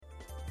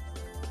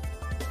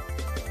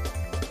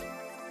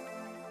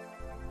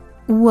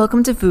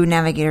Welcome to Food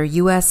Navigator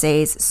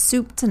USA's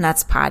Soup to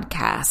Nuts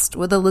podcast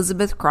with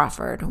Elizabeth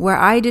Crawford, where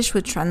I dish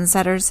with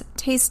trendsetters,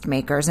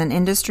 tastemakers, and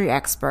industry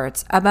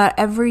experts about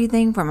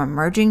everything from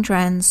emerging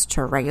trends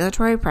to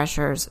regulatory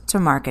pressures to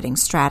marketing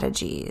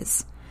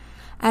strategies.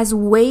 As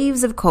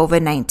waves of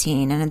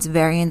COVID-19 and its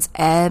variants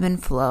ebb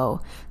and flow,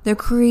 they're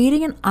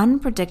creating an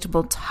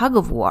unpredictable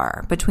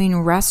tug-of-war between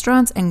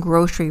restaurants and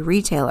grocery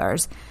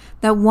retailers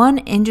that one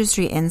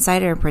industry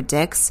insider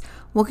predicts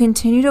will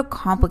continue to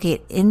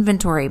complicate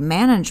inventory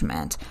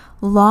management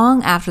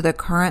long after the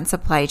current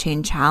supply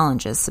chain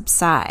challenges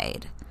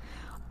subside.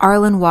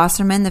 Arlen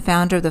Wasserman, the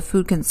founder of the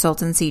food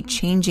consultancy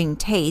Changing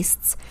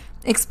Tastes,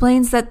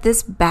 explains that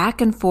this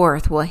back and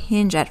forth will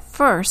hinge at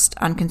first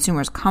on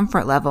consumers'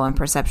 comfort level and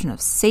perception of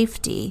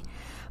safety,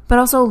 but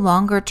also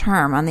longer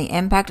term on the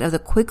impact of the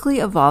quickly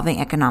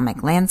evolving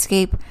economic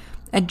landscape,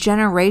 a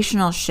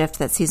generational shift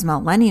that sees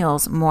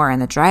millennials more in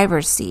the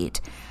driver's seat,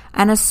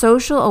 and a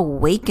social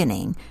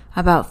awakening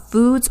about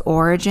food's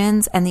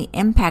origins and the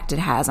impact it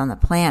has on the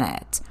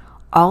planet,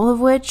 all of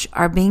which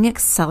are being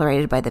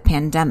accelerated by the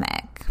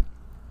pandemic.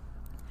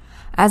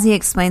 As he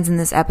explains in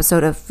this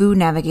episode of Food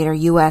Navigator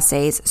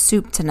USA's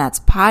Soup to Nuts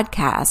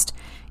podcast,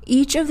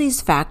 each of these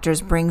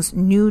factors brings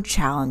new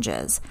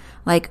challenges,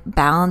 like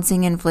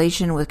balancing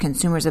inflation with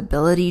consumers'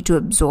 ability to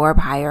absorb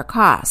higher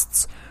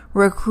costs,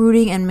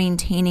 recruiting and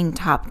maintaining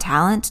top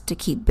talent to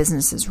keep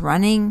businesses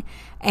running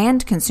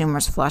and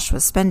consumers flush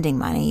with spending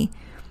money,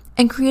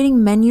 and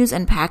creating menus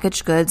and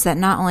packaged goods that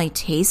not only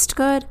taste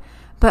good,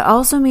 but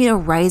also meet a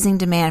rising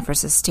demand for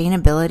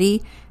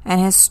sustainability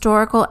and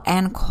historical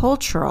and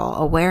cultural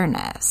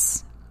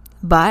awareness.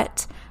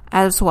 But,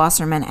 as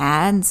Wasserman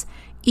adds,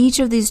 each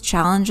of these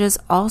challenges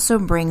also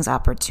brings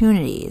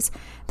opportunities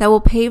that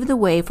will pave the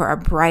way for a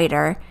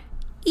brighter,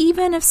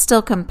 even if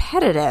still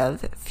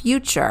competitive,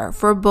 future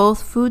for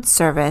both food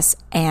service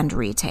and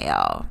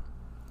retail.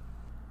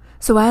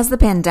 So as the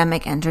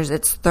pandemic enters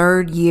its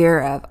third year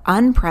of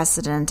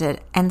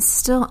unprecedented and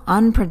still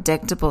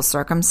unpredictable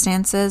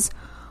circumstances,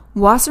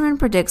 Wasserman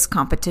predicts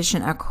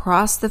competition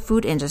across the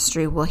food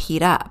industry will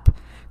heat up,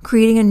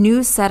 creating a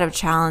new set of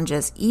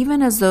challenges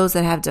even as those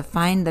that have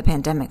defined the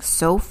pandemic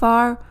so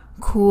far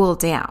cool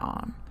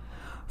down.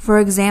 For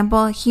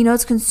example, he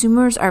notes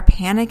consumers are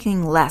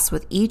panicking less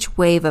with each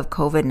wave of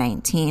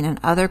COVID-19 and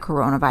other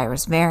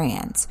coronavirus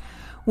variants,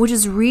 which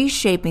is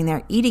reshaping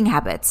their eating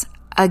habits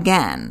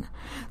again,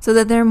 so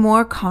that they're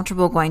more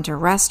comfortable going to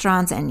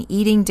restaurants and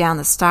eating down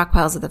the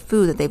stockpiles of the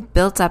food that they've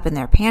built up in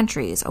their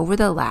pantries over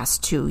the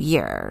last 2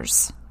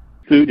 years.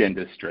 Food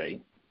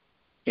industry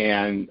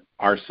and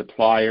our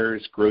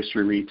suppliers,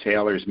 grocery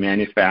retailers,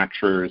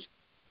 manufacturers,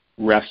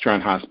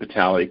 restaurant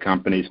hospitality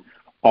companies,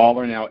 all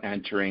are now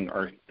entering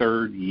our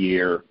third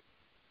year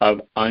of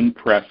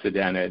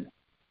unprecedented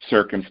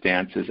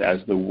circumstances as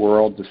the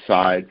world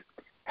decides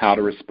how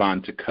to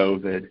respond to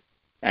COVID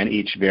and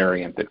each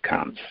variant that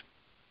comes.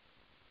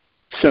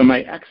 So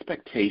my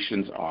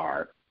expectations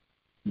are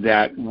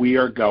that we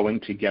are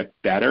going to get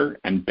better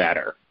and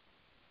better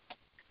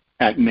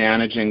at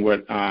managing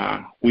what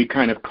we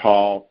kind of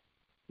call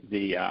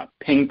the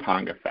ping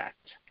pong effect,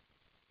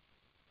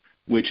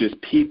 which is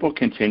people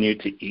continue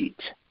to eat,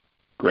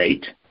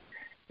 great.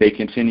 They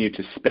continue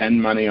to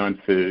spend money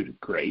on food,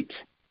 great.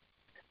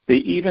 They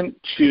even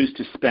choose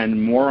to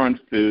spend more on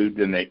food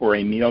or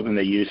a meal than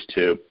they used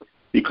to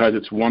because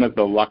it's one of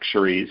the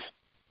luxuries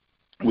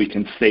we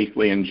can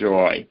safely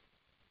enjoy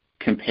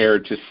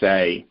compared to,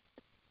 say,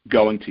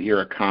 going to hear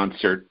a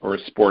concert or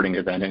a sporting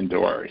event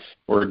indoors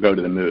or go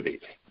to the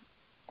movies.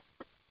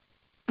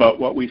 But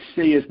what we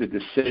see is the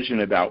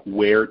decision about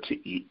where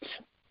to eat,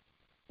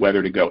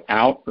 whether to go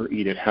out or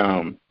eat at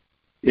home,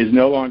 is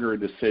no longer a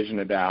decision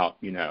about,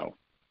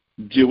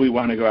 do we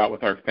want to go out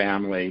with our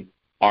family?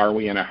 Are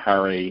we in a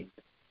hurry?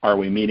 Are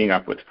we meeting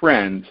up with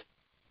friends?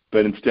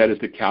 But instead is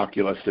the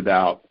calculus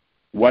about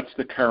what's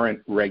the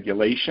current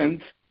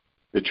regulations,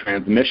 the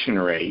transmission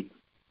rate,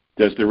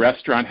 does the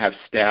restaurant have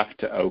staff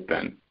to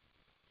open,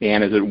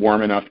 and is it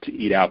warm enough to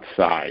eat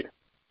outside?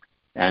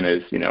 And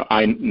as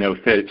I know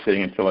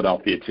sitting in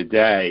Philadelphia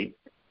today,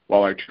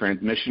 while our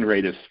transmission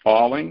rate is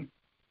falling,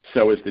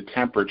 so is the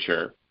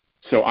temperature,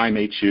 so I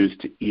may choose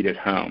to eat at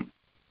home.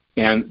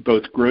 And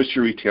both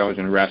grocery retailers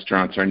and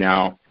restaurants are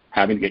now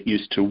having to get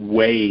used to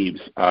waves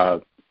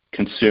of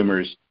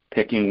consumers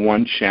picking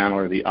one channel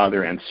or the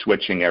other and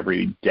switching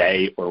every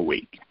day or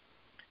week.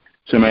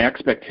 So my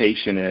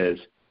expectation is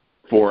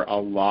for a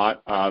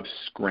lot of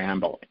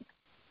scrambling.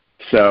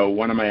 So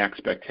one of my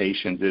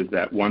expectations is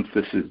that once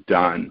this is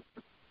done,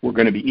 we're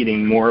going to be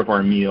eating more of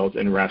our meals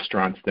in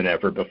restaurants than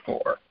ever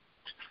before.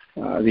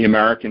 The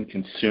American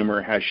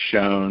consumer has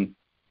shown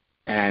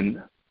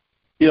an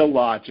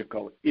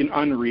illogical,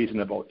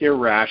 unreasonable,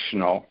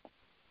 irrational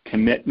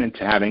commitment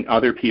to having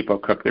other people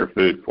cook their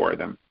food for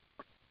them.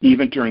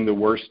 Even during the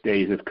worst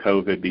days of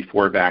COVID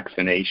before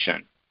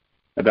vaccination,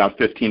 about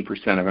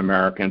 15% of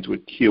Americans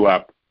would queue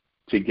up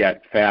to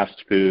get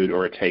fast food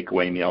or a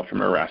takeaway meal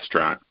from a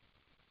restaurant.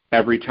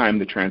 Every time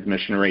the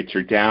transmission rates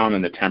are down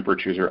and the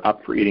temperatures are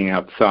up for eating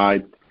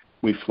outside,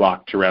 we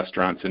flock to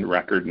restaurants in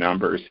record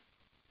numbers.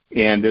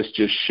 And this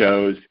just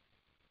shows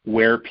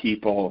where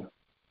people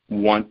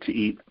want to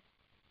eat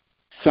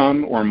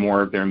some or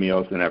more of their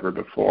meals than ever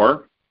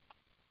before.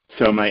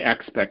 So my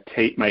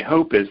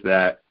hope is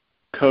that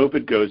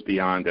COVID goes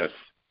beyond us.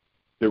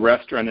 The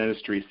restaurant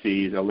industry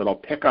sees a little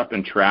pickup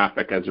in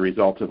traffic as a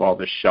result of all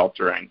this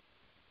sheltering,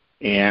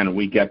 and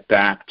we get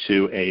back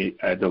to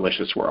a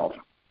delicious world.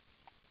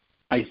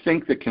 I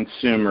think the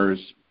consumers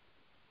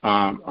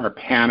are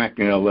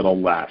panicking a little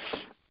less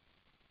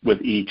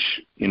with each,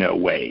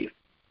 wave.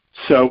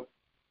 So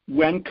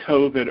when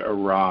COVID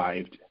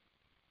arrived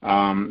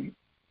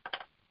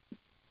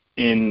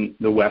in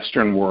the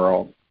Western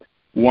world,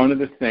 one of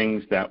the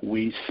things that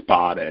we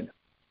spotted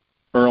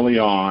early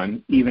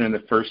on, even in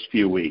the first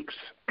few weeks,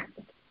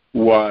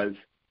 was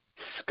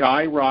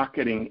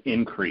skyrocketing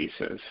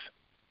increases,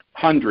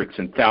 hundreds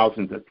and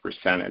thousands of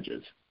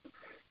percentages,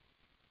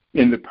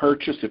 in the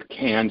purchase of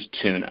canned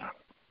tuna,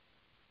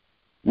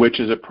 which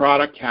is a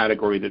product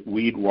category that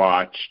we'd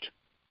watched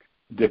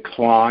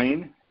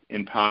decline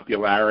in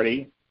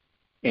popularity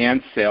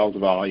and sales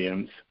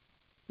volumes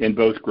in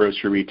both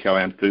grocery retail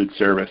and food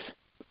service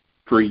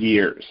for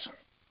years.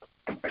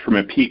 From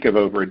a peak of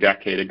over a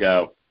decade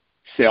ago,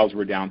 sales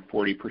were down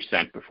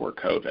 40% before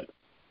COVID.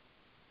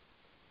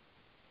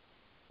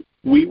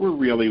 We were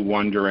really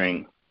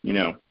wondering,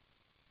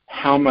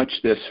 how much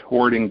this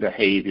hoarding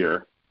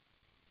behavior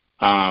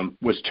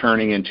was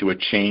turning into a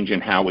change in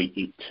how we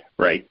eat,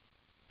 right?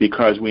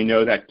 Because we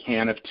know that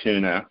can of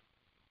tuna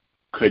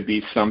could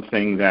be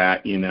something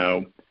that,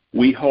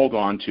 we hold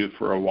on to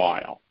for a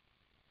while.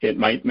 It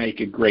might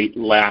make a great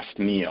last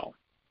meal,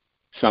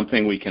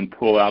 something we can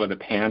pull out of the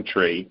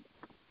pantry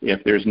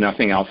if there's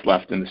nothing else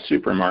left in the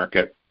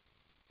supermarket,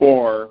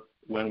 or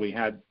when we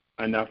had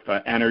enough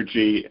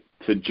energy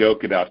to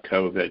joke about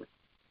COVID,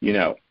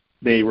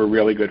 they were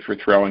really good for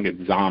throwing at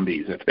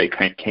zombies if they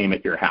came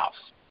at your house.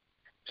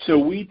 So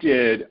we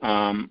did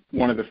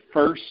one of the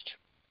first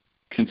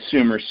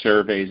consumer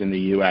surveys in the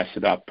U.S.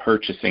 about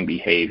purchasing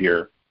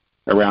behavior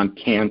around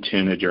canned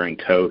tuna during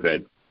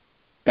COVID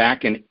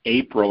back in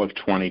April of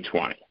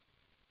 2020.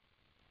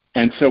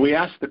 And so we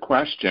asked the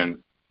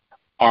question,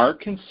 are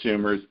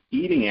consumers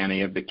eating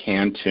any of the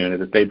canned tuna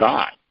that they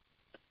buy?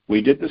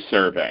 We did the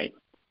survey,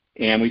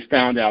 and we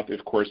found out that,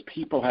 of course,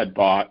 people had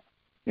bought,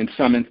 in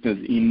some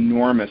instances,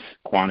 enormous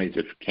quantities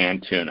of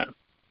canned tuna.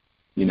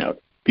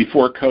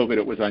 Before COVID,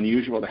 it was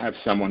unusual to have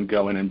someone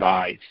go in and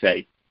buy,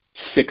 say,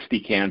 60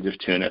 cans of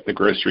tuna at the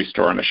grocery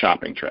store on a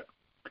shopping trip.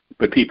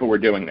 But people were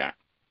doing that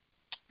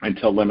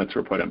until limits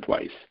were put in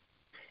place.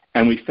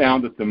 And we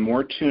found that the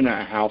more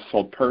tuna a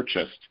household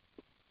purchased,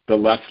 the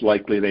less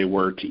likely they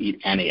were to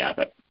eat any of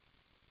it.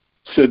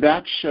 So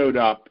that showed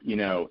up,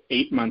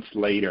 8 months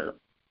later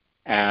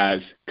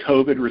as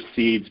COVID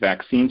recedes,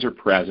 vaccines are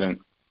present,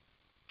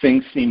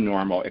 things seem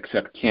normal,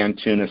 except canned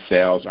tuna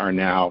sales are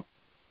now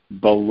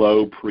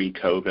below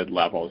pre-COVID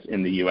levels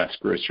in the U.S.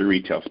 grocery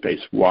retail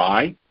space.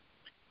 Why?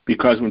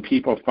 Because when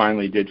people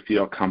finally did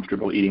feel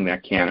comfortable eating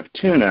that can of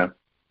tuna,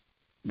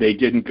 they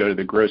didn't go to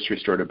the grocery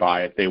store to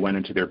buy it. They went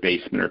into their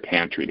basement or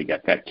pantry to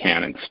get that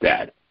can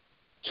instead.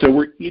 So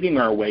we're eating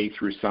our way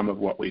through some of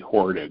what we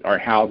hoarded. Our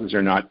houses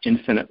are not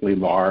infinitely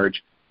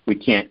large. We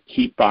can't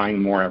keep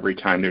buying more every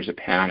time there's a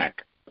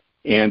panic.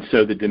 And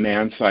so the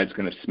demand side is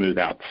going to smooth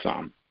out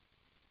some.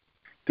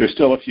 There's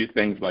still a few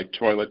things like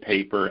toilet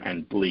paper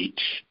and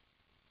bleach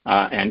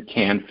and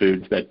canned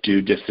foods that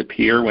do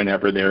disappear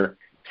whenever there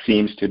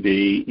seems to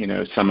be,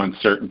 some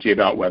uncertainty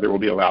about whether we'll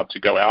be allowed to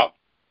go out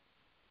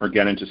or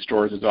get into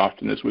stores as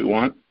often as we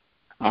want,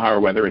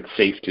 or whether it's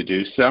safe to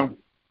do so.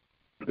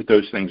 But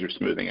those things are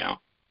smoothing out.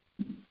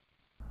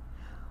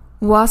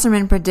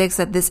 Wasserman predicts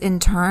that this in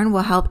turn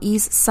will help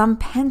ease some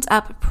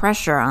pent-up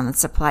pressure on the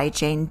supply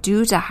chain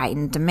due to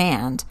heightened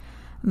demand.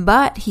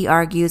 But, he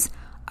argues,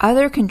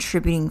 other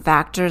contributing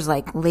factors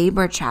like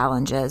labor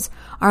challenges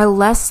are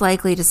less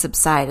likely to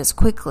subside as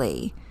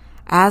quickly.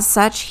 As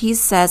such, he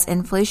says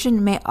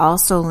inflation may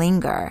also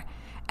linger.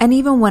 And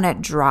even when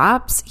it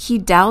drops, he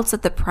doubts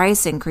that the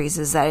price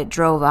increases that it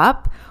drove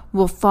up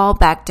will fall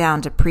back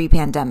down to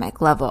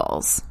pre-pandemic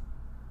levels.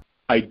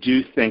 I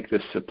do think the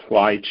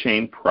supply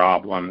chain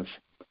problems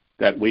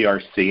that we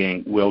are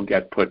seeing will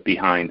get put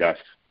behind us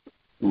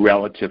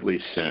relatively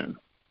soon.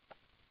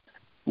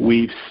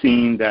 We've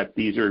seen that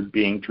these are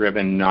being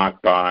driven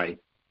not by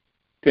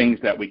things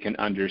that we can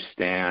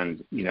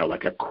understand,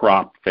 like a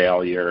crop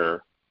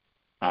failure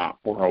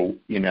or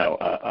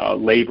a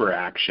labor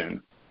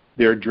action.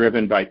 They're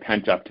driven by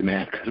pent-up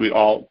demand because we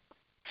all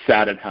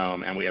sat at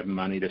home and we have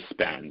money to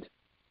spend.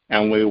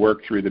 And when we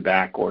work through the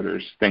back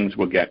orders, things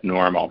will get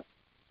normal.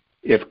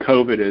 If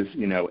COVID is,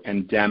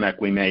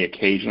 endemic, we may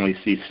occasionally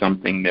see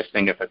something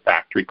missing if a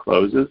factory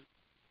closes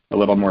a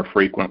little more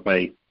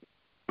frequently.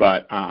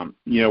 But,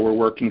 we're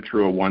working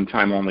through a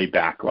one-time only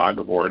backlog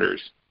of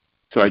orders.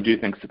 So I do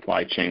think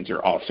supply chains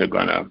are also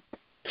going to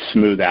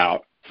smooth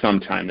out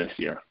sometime this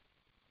year.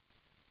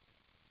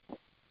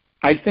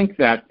 I think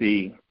that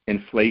the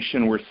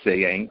inflation we're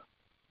seeing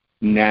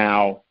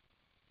now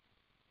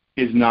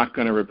is not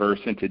going to reverse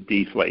into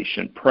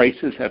deflation.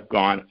 Prices have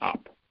gone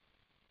up.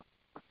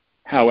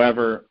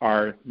 However,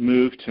 our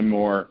move to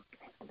more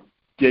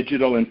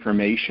digital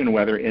information,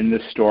 whether in the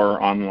store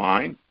or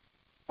online,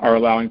 are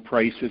allowing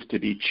prices to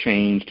be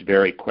changed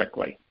very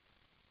quickly,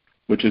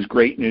 which is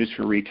great news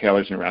for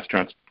retailers and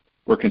restaurants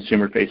or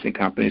consumer-facing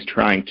companies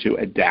trying to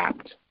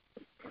adapt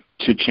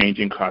to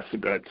changing costs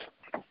of goods.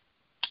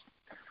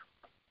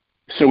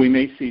 So we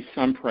may see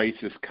some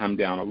prices come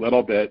down a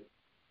little bit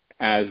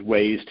as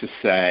ways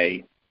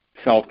to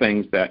sell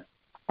things that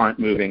aren't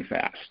moving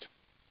fast.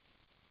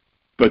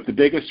 But the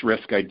biggest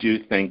risk, I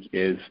do think,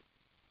 is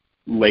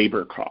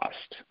labor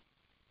cost.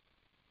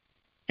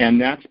 And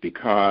that's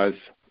because,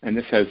 and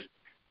this has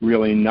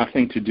really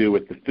nothing to do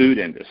with the food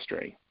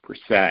industry per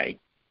se,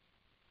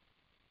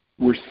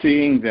 we're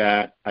seeing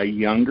that a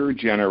younger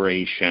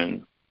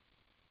generation,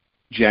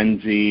 Gen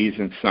Zs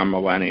and some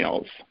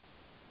millennials,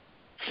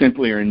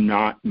 simply are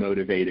not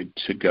motivated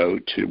to go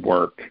to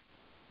work,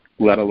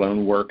 let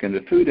alone work in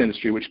the food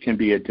industry, which can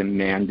be a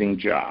demanding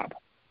job.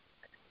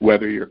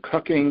 Whether you're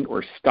cooking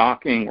or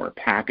stocking or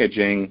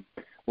packaging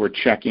or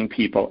checking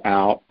people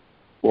out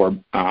or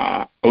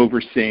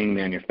overseeing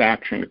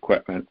manufacturing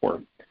equipment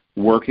or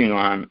working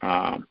on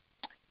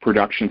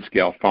production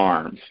scale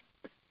farms,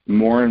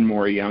 more and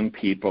more young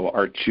people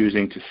are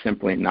choosing to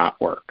simply not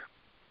work.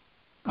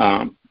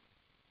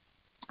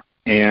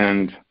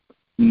 And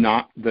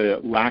not the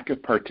lack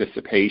of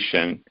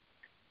participation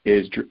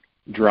is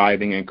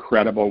driving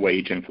incredible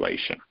wage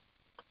inflation.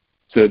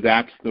 So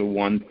that's the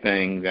one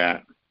thing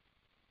that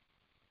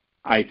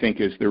I think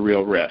is the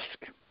real risk.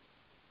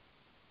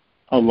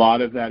 A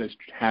lot of that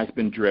has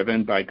been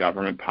driven by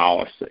government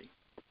policy.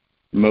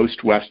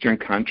 Most Western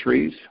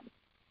countries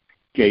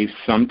gave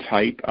some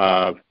type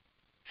of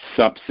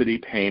subsidy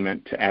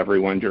payment to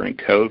everyone during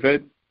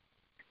COVID.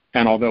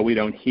 And although we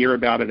don't hear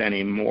about it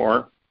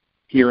anymore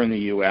here in the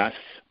U.S.,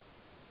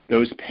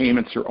 those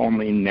payments are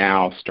only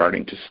now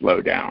starting to slow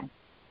down.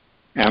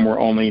 And we're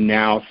only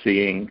now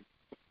seeing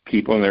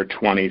people in their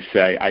 20s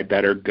say, I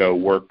better go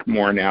work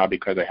more now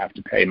because I have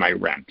to pay my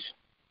rent,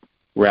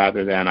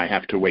 rather than I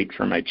have to wait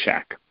for my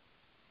check.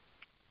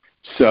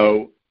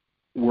 So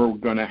we're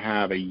going to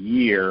have a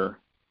year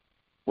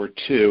or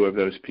two of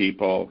those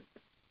people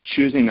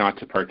choosing not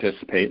to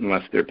participate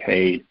unless they're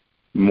paid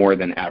more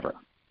than ever.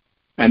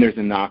 And there's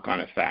a knock-on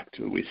effect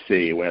that we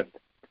see with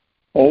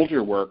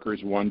older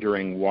workers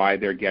wondering why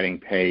they're getting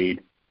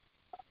paid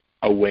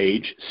a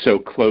wage so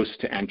close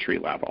to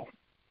entry-level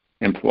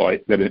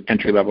employees, that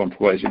entry-level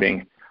employees are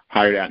being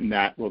hired at, and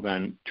that will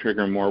then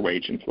trigger more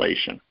wage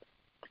inflation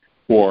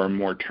or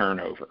more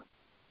turnover.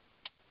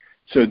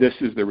 So this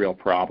is the real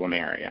problem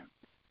area.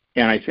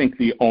 And I think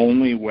the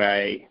only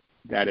way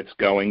that it's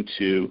going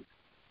to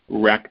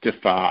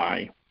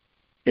rectify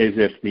is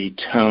if the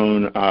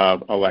tone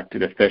of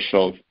elected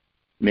officials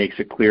makes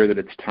it clear that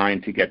it's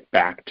time to get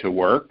back to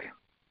work,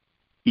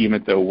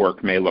 even though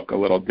work may look a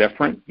little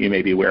different. You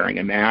may be wearing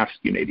a mask,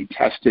 you may be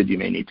tested, you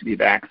may need to be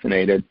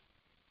vaccinated,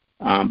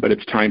 but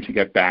it's time to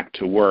get back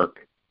to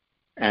work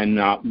and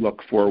not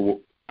look for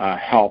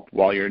help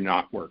while you're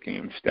not working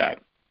instead.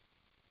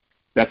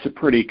 That's a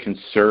pretty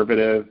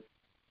conservative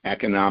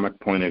economic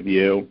point of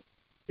view.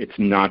 It's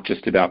not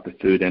just about the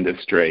food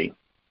industry.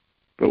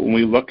 But when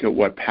we look at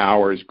what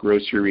powers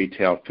grocery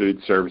retail,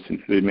 food service,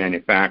 and food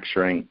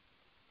manufacturing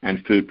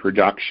and food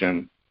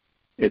production,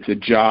 it's a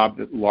job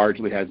that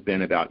largely has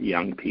been about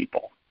young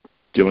people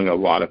doing a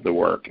lot of the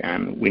work,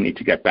 and we need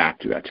to get back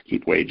to that to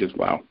keep wages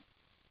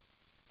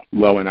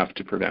low enough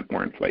to prevent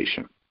more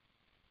inflation.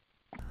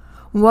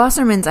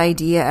 Wasserman's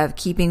idea of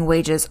keeping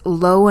wages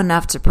low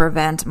enough to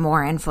prevent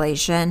more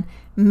inflation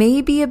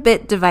may be a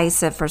bit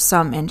divisive for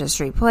some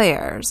industry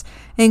players,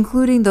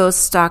 including those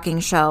stocking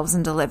shelves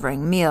and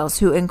delivering meals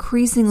who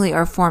increasingly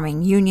are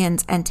forming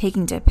unions and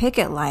taking to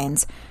picket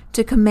lines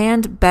to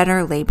command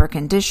better labor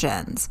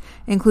conditions,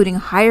 including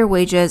higher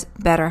wages,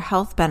 better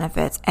health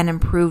benefits, and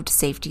improved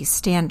safety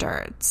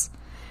standards.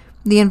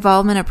 The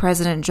involvement of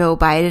President Joe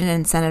Biden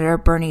and Senator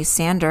Bernie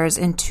Sanders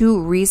in two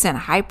recent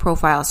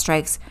high-profile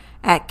strikes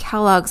at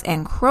Kellogg's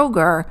and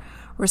Kroger,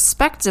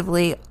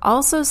 respectively,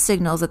 also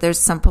signals that there's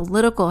some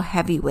political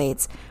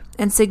heavyweights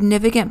and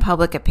significant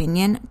public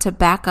opinion to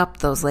back up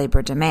those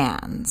labor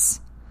demands.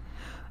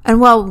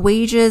 And while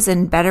wages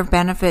and better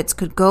benefits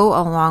could go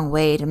a long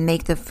way to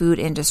make the food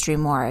industry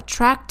more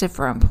attractive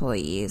for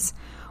employees,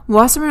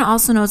 Wasserman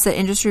also notes that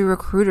industry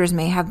recruiters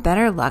may have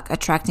better luck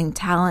attracting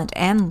talent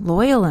and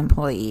loyal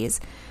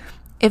employees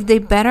if they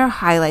better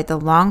highlight the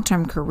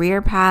long-term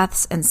career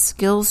paths and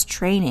skills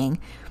training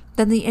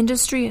that the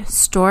industry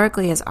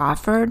historically has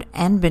offered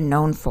and been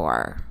known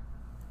for.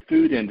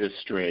 Food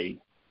industry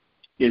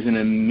is an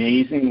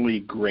amazingly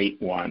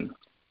great one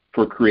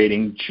for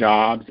creating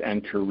jobs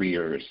and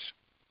careers,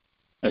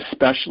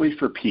 especially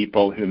for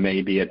people who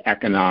may be at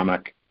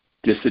economic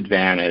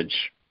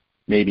disadvantage,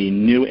 maybe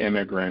new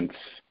immigrants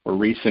or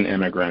recent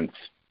immigrants,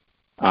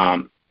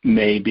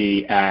 may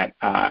be at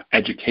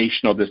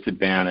educational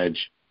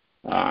disadvantage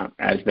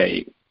as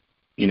they,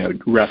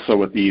 wrestle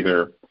with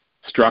either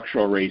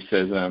structural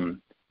racism,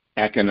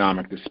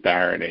 economic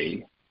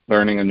disparity,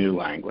 learning a new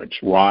language.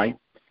 Why?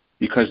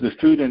 Because the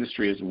food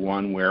industry is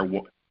one where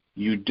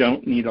you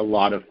don't need a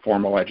lot of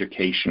formal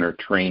education or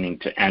training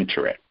to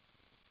enter it.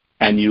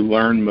 And you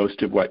learn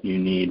most of what you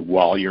need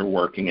while you're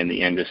working in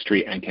the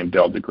industry and can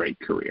build a great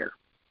career.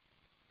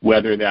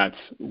 Whether that's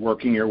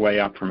working your way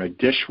up from a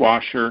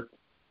dishwasher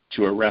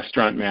to a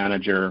restaurant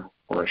manager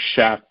or a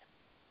chef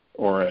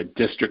or a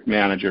district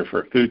manager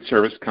for a food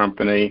service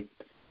company,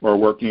 or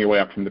working your way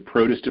up from the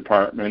produce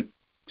department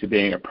to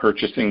being a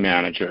purchasing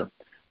manager,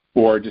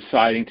 or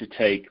deciding to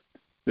take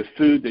the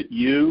food that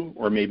you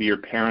or maybe your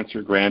parents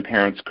or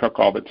grandparents cook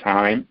all the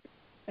time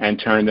and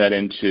turn that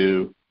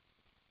into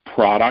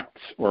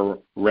products or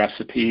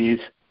recipes,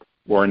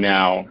 or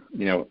now,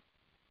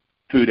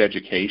 food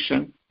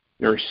education.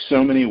 There are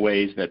so many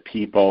ways that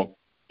people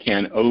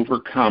can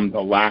overcome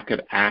the lack of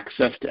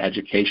access to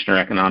education or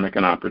economic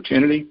and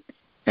opportunity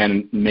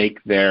and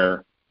make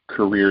their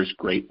careers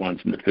great ones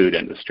in the food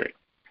industry.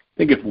 I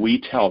think if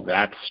we tell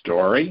that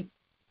story,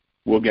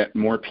 we'll get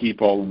more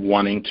people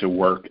wanting to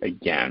work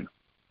again,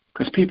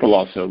 because people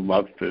also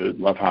love food,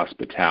 love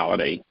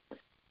hospitality,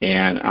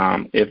 and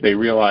if they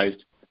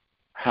realized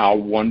how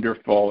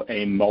wonderful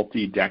a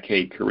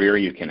multi-decade career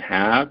you can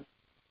have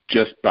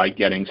just by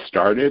getting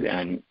started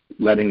and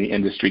letting the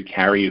industry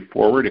carry you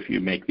forward if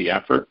you make the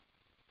effort,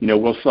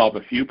 we'll solve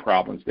a few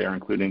problems there,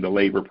 including the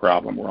labor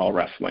problem we're all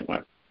wrestling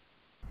with.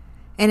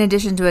 In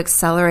addition to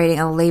accelerating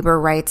a labor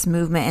rights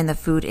movement in the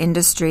food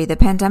industry, the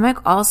pandemic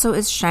also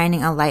is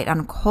shining a light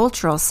on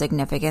cultural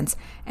significance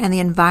and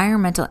the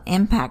environmental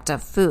impact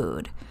of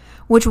food,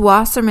 which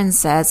Wasserman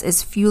says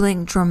is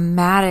fueling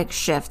dramatic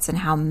shifts in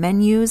how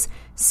menus,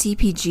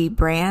 CPG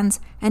brands,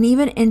 and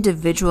even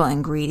individual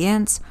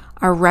ingredients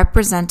are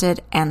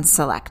represented and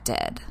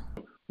selected.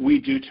 We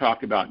do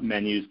talk about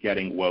menus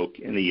getting woke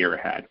in the year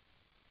ahead.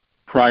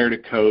 Prior to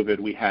COVID,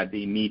 we had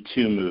the Me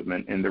Too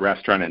movement in the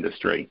restaurant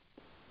industry,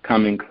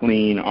 coming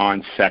clean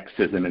on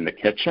sexism in the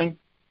kitchen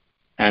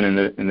and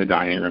in the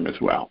dining room as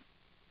well.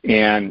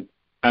 And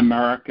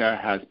America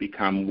has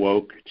become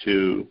woke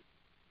to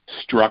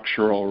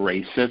structural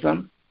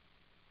racism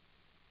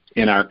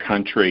in our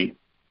country.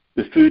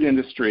 The food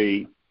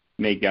industry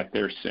may get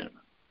there soon.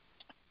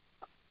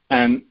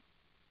 And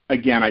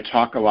again, I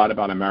talk a lot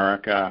about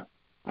America.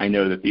 I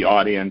know that the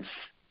audience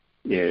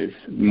is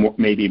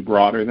maybe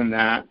broader than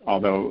that,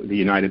 although the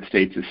United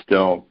States is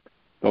still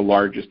the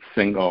largest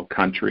single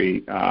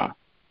country,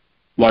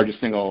 largest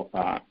single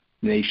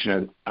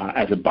nation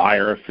as a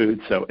buyer of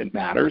food, so it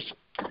matters.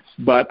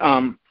 But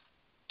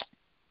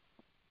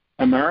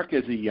America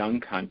is a young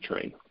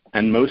country,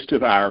 and most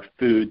of our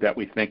food that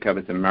we think of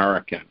as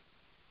American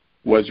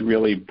was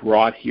really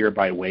brought here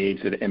by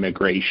waves of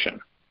immigration,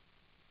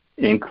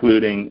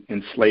 including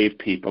enslaved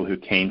people who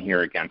came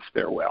here against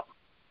their will.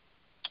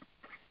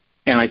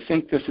 And I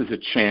think this is a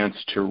chance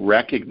to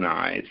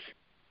recognize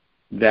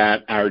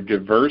that our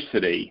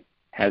diversity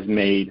has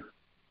made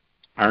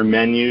our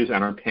menus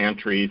and our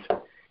pantries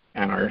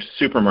and our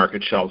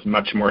supermarket shelves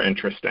much more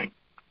interesting.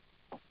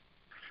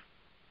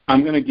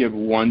 I'm going to give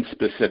one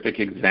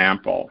specific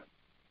example,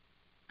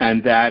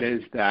 and that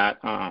is that,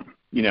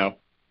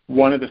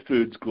 one of the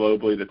foods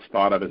globally that's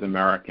thought of as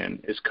American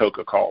is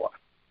Coca-Cola.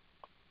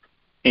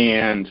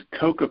 And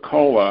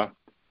Coca-Cola,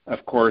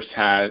 of course,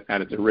 had, at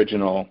its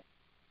original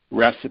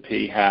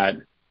recipe,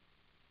 had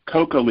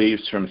coca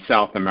leaves from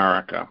South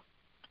America,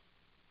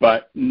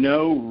 but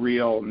no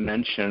real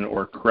mention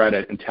or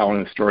credit in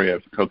telling the story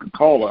of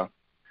Coca-Cola.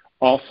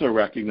 Also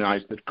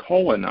recognized that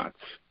cola nuts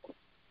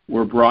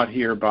were brought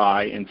here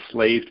by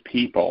enslaved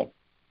people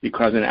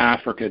because in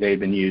Africa they'd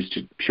been used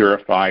to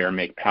purify or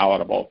make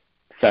palatable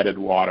fetid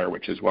water,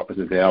 which is what was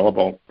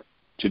available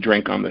to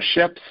drink on the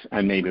ships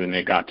and maybe when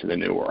they got to the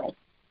New World.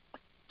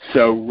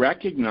 So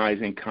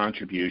recognizing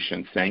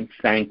contributions, saying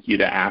thank you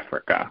to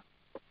Africa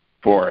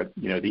for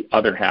the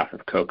other half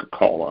of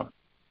Coca-Cola,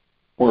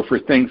 or for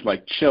things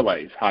like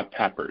chiles, hot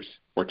peppers,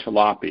 or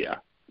tilapia,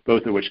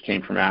 both of which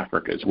came from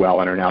Africa as well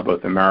and are now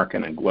both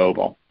American and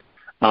global,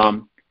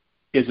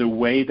 is a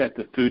way that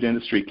the food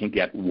industry can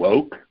get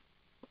woke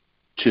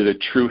to the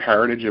true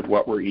heritage of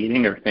what we're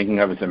eating or thinking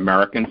of as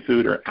American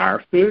food or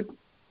our food.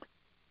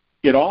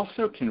 It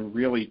also can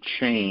really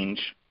change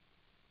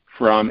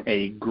from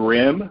a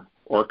grim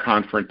or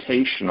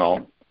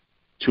confrontational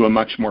to a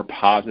much more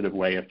positive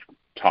way of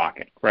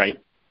talking, right?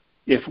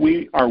 If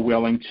we are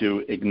willing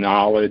to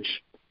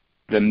acknowledge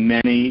the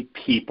many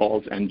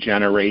peoples and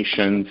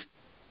generations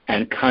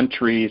and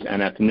countries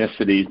and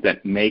ethnicities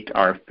that make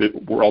our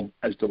food world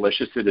as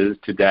delicious as it is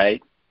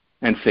today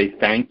and say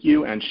thank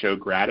you and show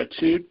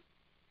gratitude,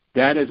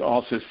 that is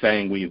also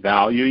saying we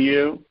value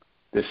you,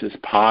 this is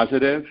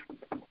positive,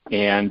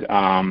 and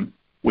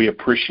we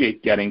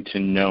appreciate getting to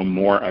know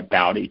more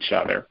about each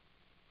other.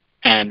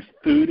 And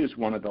food is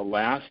one of the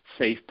last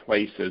safe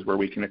places where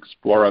we can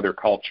explore other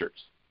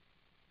cultures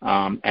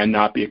and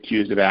not be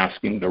accused of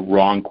asking the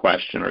wrong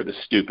question or the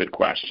stupid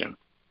question.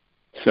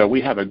 So we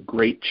have a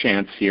great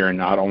chance here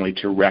not only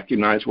to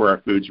recognize where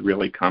our foods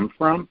really come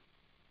from,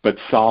 but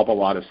solve a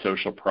lot of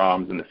social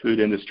problems in the food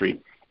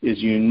industry is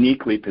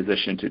uniquely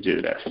positioned to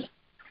do this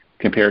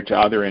compared to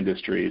other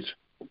industries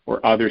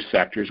or other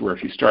sectors where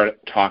if you start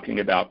talking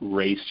about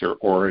race or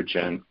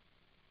origin,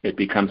 it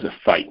becomes a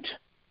fight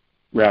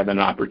rather than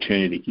an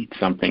opportunity to eat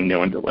something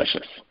new and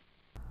delicious.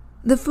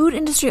 The food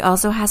industry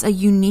also has a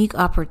unique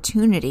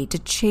opportunity to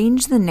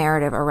change the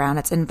narrative around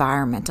its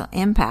environmental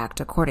impact,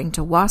 according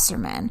to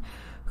Wasserman,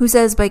 who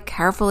says by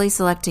carefully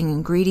selecting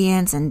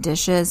ingredients and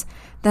dishes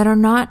that are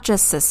not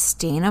just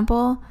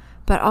sustainable,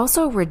 but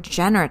also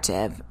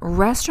regenerative,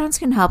 restaurants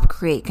can help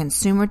create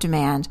consumer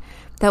demand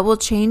that will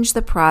change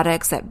the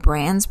products that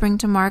brands bring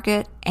to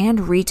market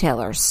and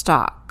retailers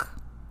stock.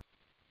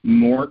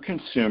 More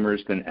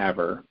consumers than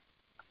ever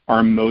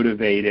are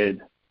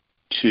motivated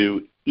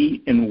to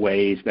eat in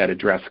ways that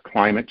address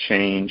climate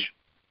change,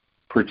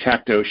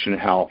 protect ocean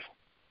health,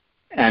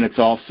 and it's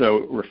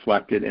also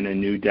reflected in a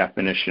new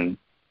definition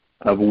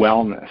of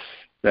wellness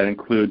that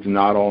includes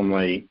not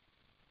only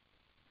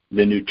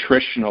the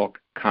nutritional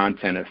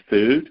content of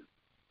food,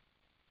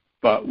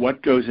 but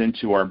what goes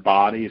into our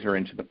bodies or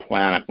into the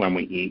planet when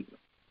we eat,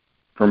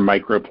 from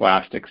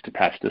microplastics to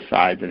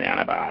pesticides and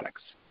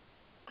antibiotics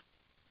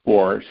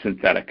or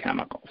synthetic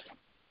chemicals.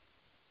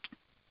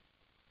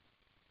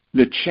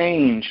 The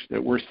change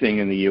that we're seeing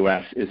in the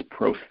U.S. is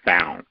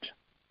profound.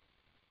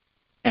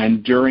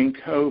 And during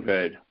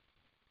COVID,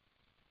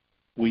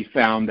 we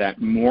found that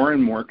more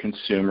and more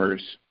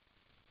consumers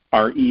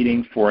are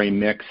eating for a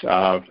mix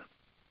of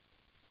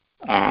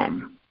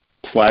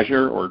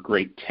pleasure or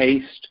great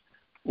taste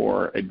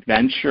or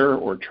adventure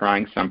or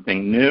trying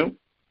something new,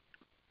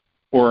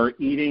 or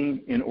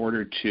eating in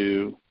order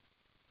to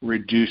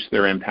reduce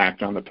their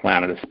impact on the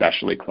planet,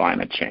 especially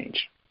climate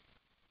change.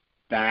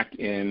 Back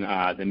in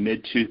the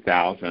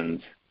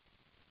mid-2000s,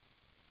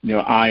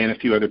 I and a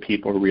few other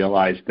people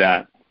realized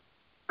that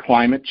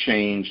climate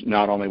change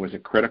not only was a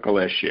critical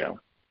issue,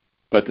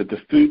 but that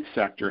the food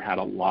sector had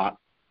a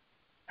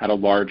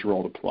large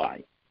role to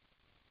play.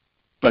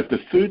 But the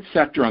food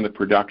sector on the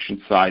production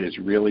side is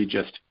really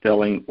just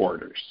filling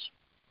orders.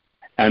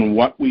 And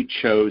what we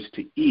chose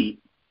to eat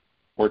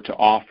or to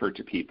offer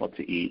to people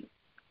to eat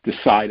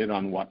decided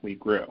on what we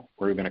grew.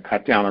 Were we going to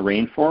cut down a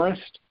rainforest?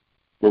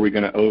 Were we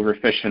going to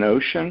overfish an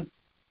ocean?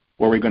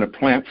 Were we going to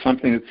plant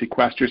something that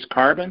sequesters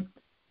carbon?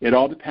 It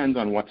all depends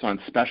on what's on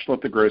special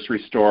at the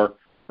grocery store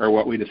or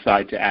what we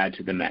decide to add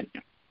to the menu.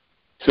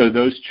 So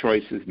those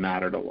choices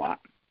mattered a lot.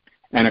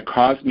 And it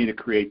caused me to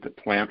create the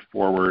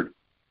plant-forward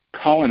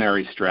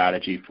culinary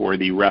strategy for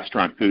the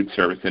restaurant food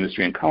service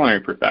industry and culinary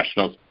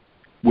professionals,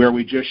 where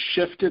we just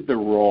shifted the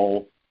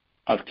role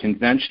of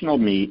conventional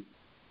meat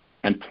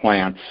and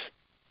plants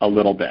a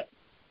little bit.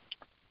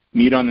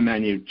 Meat on the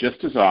menu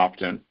just as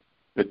often,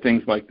 but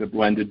things like the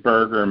blended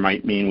burger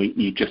might mean we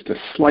eat just a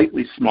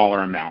slightly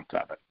smaller amount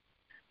of it,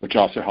 which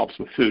also helps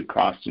with food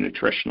costs and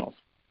nutritionals.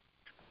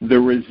 The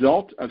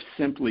result of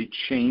simply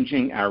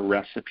changing our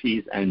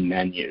recipes and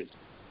menus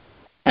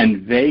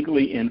and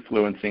vaguely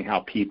influencing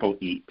how people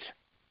eat,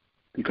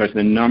 because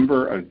the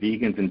number of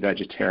vegans and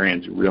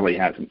vegetarians really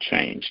hasn't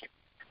changed.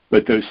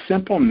 But those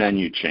simple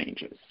menu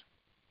changes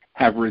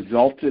have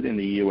resulted in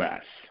the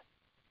U.S.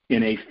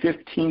 in a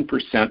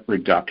 15%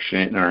 reduction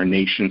in our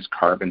nation's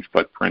carbon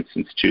footprint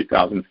since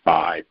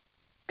 2005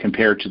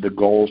 compared to the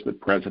goals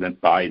that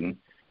President Biden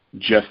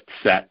just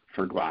set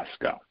for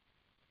Glasgow.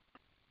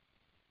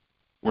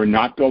 We're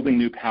not building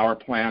new power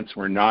plants.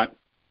 We're not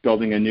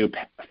building a new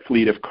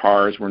fleet of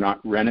cars. We're not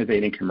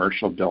renovating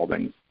commercial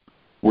buildings.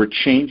 We're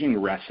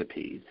changing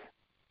recipes,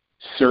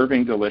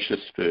 serving delicious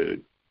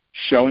food,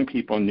 showing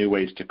people new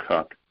ways to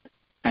cook,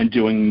 and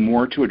doing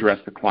more to address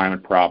the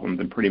climate problem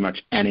than pretty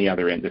much any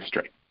other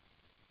industry.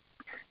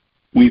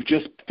 We've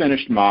just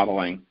finished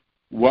modeling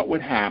what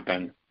would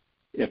happen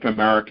if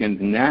Americans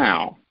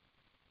now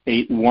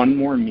ate one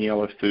more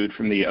meal of food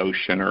from the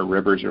ocean or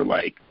rivers or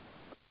lake.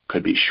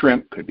 Could be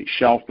shrimp, could be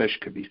shellfish,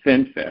 could be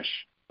fin fish,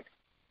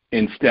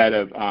 instead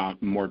of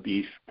more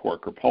beef,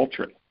 pork, or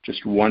poultry.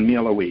 Just one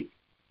meal a week.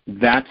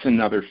 That's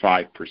another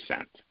 5%.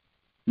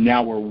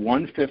 Now we're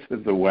 1/5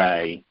 of the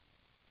way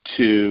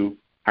to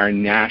our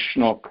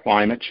national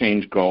climate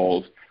change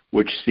goals,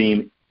 which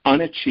seem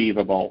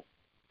unachievable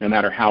no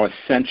matter how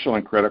essential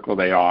and critical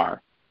they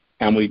are.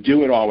 And we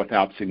do it all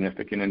without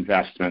significant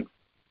investment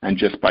and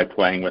just by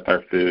playing with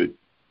our food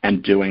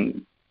and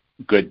doing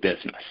good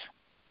business.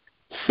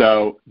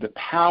 So the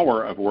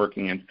power of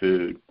working in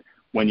food,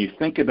 when you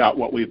think about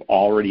what we've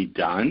already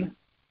done,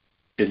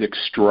 is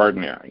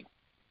extraordinary.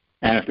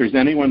 And if there's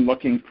anyone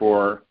looking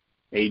for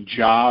a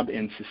job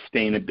in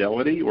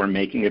sustainability or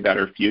making a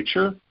better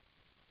future,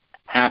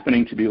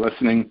 happening to be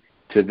listening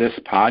to this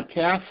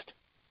podcast,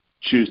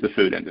 choose the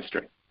food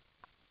industry.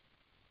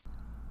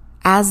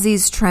 As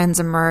these trends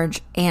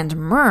emerge and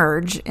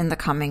merge in the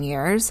coming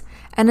years,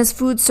 and as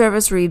food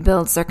service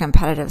rebuilds their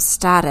competitive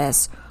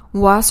status,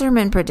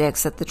 Wasserman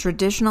predicts that the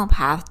traditional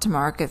path to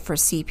market for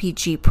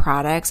CPG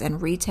products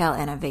and retail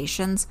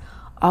innovations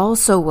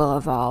also will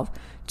evolve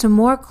to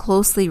more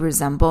closely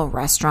resemble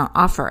restaurant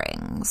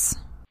offerings.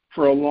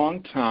 For a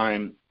long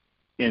time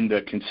in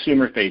the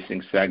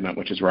consumer-facing segment,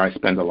 which is where I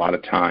spend a lot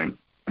of time,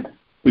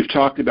 we've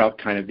talked about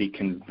kind of the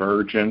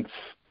convergence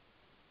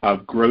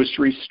of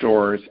grocery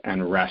stores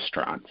and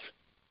restaurants.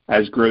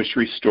 As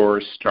grocery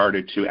stores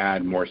started to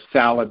add more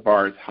salad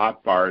bars,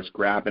 hot bars,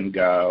 grab and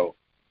go,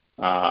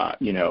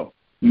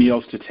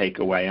 meals to take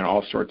away and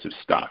all sorts of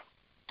stuff.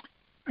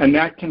 And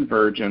that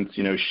convergence,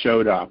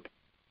 showed up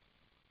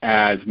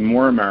as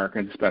more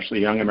Americans, especially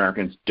young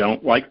Americans,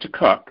 don't like to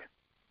cook.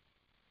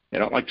 They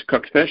don't like to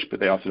cook fish, but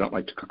they also don't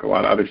like to cook a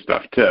lot of other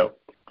stuff too.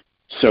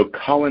 So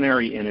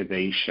culinary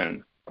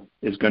innovation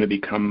is going to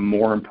become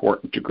more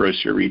important to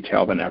grocery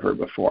retail than ever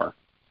before.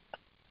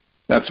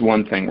 That's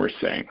one thing we're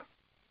seeing.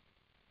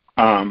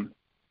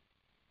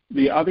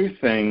 The other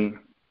thing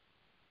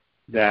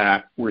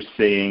that we're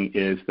seeing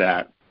is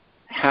that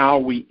how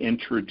we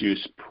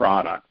introduce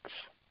products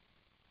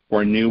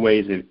or new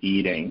ways of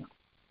eating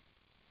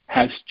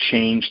has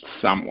changed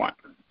somewhat.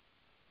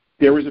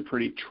 There was a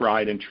pretty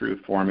tried and true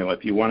formula.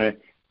 If you want to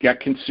get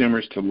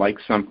consumers to like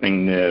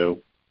something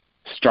new,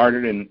 start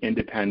it in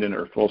independent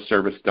or full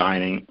service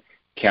dining,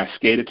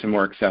 cascade it to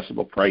more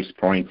accessible price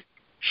points,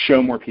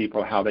 show more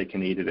people how they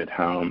can eat it at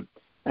home,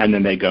 and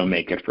then they go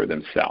make it for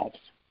themselves.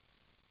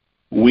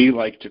 We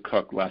like to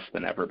cook less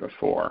than ever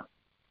before.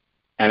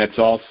 And it's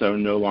also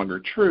no longer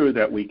true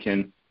that we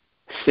can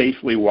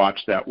safely watch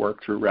that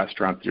work through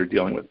restaurants that are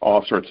dealing with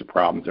all sorts of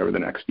problems over the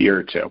next year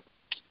or two.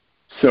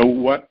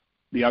 So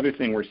the other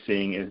thing we're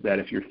seeing is that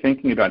if you're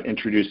thinking about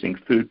introducing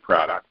food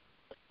products,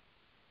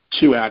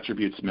 two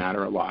attributes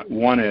matter a lot.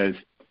 One is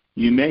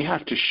you may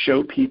have to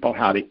show people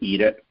how to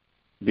eat it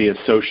via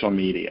social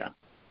media.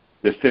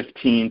 The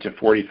 15 to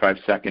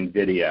 45-second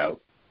video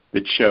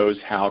that shows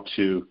how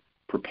to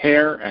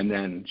prepare and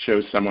then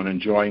shows someone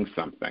enjoying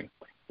something.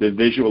 The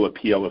visual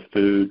appeal of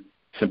food,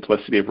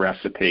 simplicity of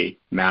recipe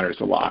matters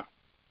a lot.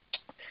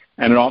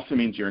 And it also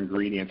means your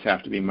ingredients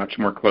have to be much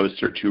more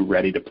closer to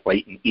ready to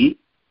plate and eat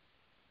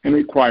and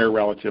require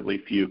relatively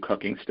few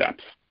cooking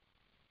steps.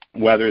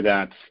 Whether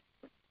that's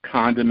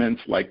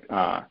condiments like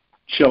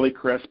chili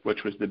crisp,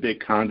 which was the big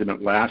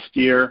condiment last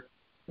year,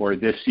 or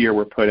this year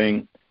we're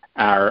putting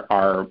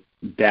our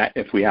bet,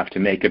 if we have to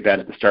make a bet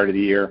at the start of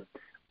the year,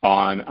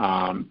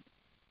 on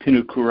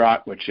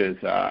pinukurat, which is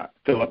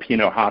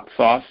Filipino hot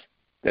sauce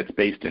that's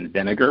based in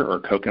vinegar or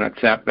coconut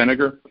sap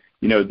vinegar.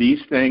 These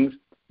things,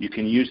 you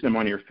can use them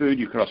on your food.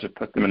 You could also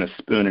put them in a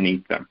spoon and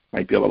eat them.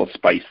 Might be a little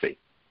spicy.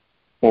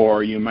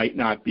 Or you might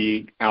not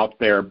be out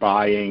there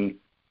buying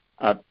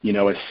a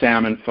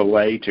salmon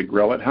fillet to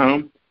grill at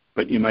home,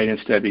 but you might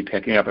instead be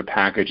picking up a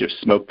package of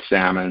smoked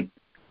salmon,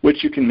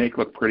 which you can make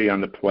look pretty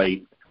on the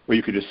plate, or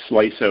you could just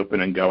slice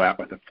open and go out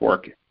with a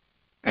fork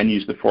and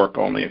use the fork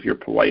only if you're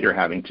polite or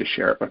having to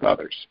share it with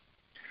others.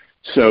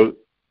 So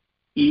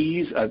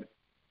ease of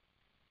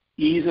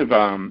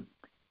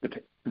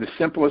the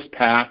simplest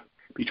path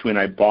between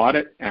I bought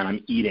it and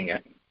I'm eating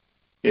it,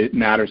 it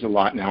matters a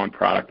lot now in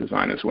product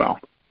design as well.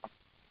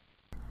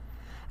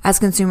 As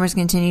consumers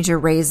continue to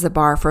raise the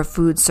bar for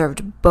food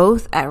served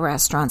both at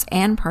restaurants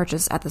and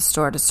purchased at the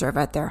store to serve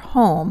at their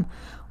home,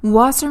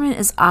 Wasserman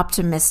is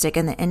optimistic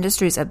in the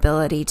industry's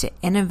ability to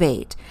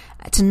innovate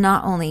to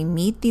not only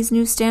meet these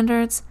new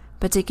standards,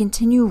 but to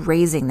continue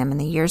raising them in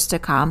the years to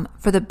come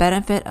for the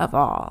benefit of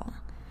all.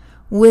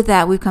 With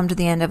that, we've come to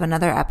the end of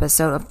another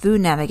episode of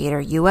Food Navigator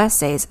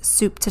USA's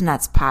Soup to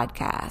Nuts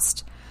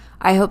podcast.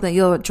 I hope that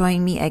you'll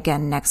join me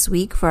again next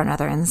week for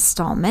another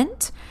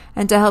installment.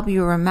 And to help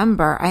you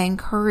remember, I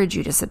encourage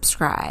you to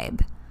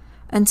subscribe.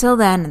 Until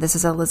then, this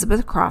is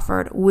Elizabeth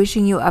Crawford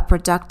wishing you a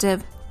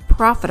productive,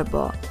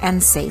 profitable,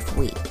 and safe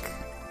week.